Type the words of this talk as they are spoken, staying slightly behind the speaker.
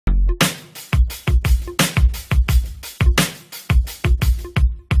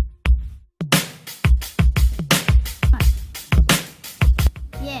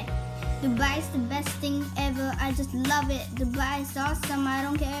it. Dubai is awesome. I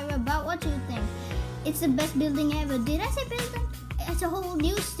don't care about what you think. It's the best building ever. Did I say building? It's a whole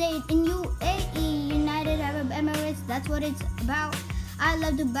new state in UAE, United Arab Emirates. That's what it's about. I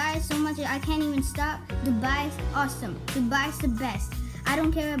love Dubai so much I can't even stop. Dubai is awesome. Dubai is the best. I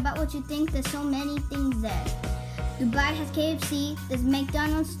don't care about what you think. There's so many things there. Dubai has KFC. There's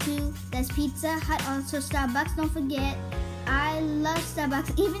McDonald's too. There's Pizza Hut, also Starbucks. Don't forget. I love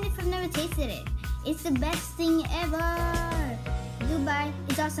Starbucks even if I've never tasted it. It's the best thing ever. Dubai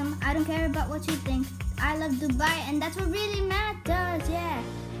is awesome. I don't care about what you think. I love Dubai and that's what really matters. Yeah.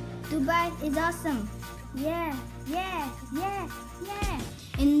 Dubai is awesome. Yeah.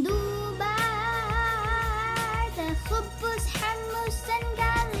 In Dubai, the khubuz, hummus and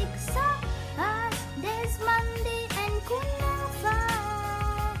garlic sauce. There's mandi and kunafa.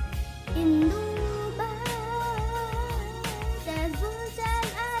 In Dubai, there's Burj Al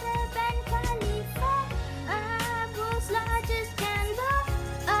Arab and Khalifa. World's largest canvas.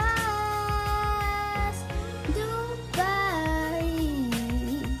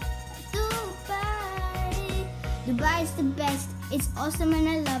 Dubai is the best. It's awesome and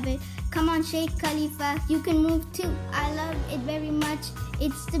I love it. Come on, Sheikh Khalifa, you can move too. I love it very much.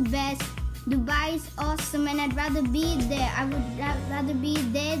 It's the best. Dubai is awesome and I'd rather be there. I would rather be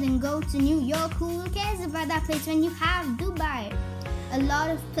there than go to New York. Who cares about that place when you have Dubai? A lot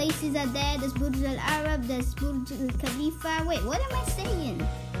of places are there. There's Burj Al Arab, there's Burj Al Khalifa. Wait, what am I saying?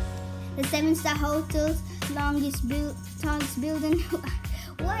 The 7-star hotels, tallest building.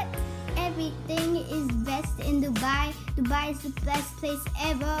 What? Everything is best in Dubai. Dubai is the best place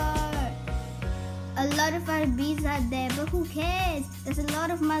ever. A lot of Arabis are there, but who cares? There's a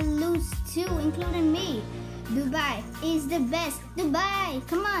lot of Malus too, including me. Dubai is the best. Dubai,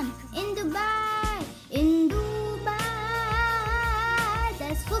 come on, in Dubai. In Dubai,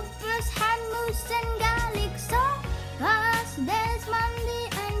 there's khubuz, hummus and garlic sauce. There's mandi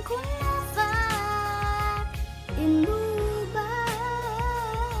and kunafa. In Dubai,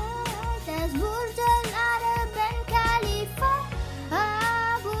 there's Burj Al Arab and Khalifa.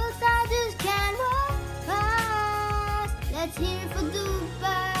 Both I just can't walk past. Let's hear it for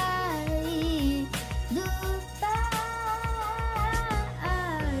Dubai.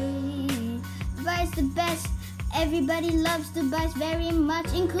 Dubai is the best. Everybody loves Dubai very much,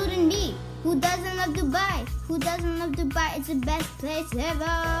 including me. Who doesn't love Dubai? Who doesn't love Dubai? It's the best place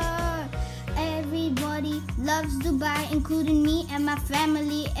ever. Everybody loves Dubai, including me and my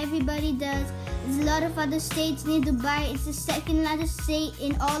family. Everybody does. There's a lot of other states near Dubai. It's the second largest state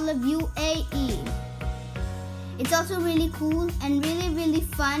in all of UAE. It's also really cool and really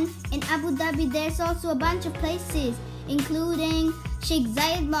fun. In Abu Dhabi, there's also a bunch of places, including Sheikh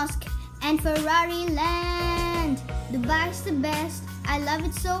Zayed Mosque and Ferrari Land. Dubai is the best. I love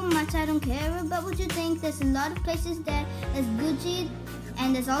it so much. I don't care about what you think. There's a lot of places there. There's Gucci.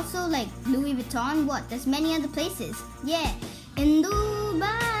 And there's also like Louis Vuitton. What? There's many other places. Yeah. In Dubai,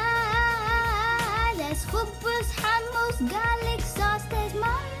 there's khubuz, hummus, garlic sauce. There's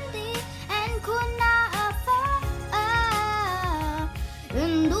mandi and kunafa.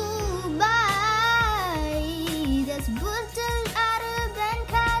 In Dubai, there's Burj Al Arab and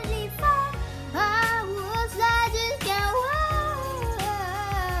Khalifa. World's largest canvas.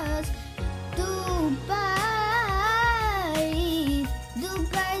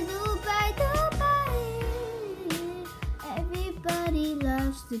 Everybody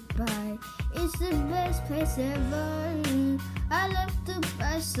loves Dubai. It's the best place ever. I love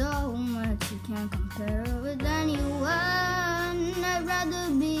Dubai so much you can't compare it with anyone. I'd rather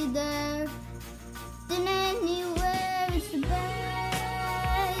be there than anywhere. It's the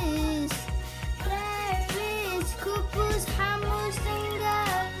best. Paris, khubuz, hummus and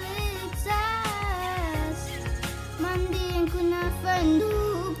garlic sauce. Mandi and kunafa in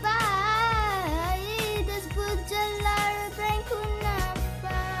Dubai. There's Burj Al Arab and kunafas.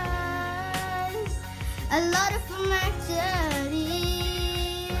 A lot of them actually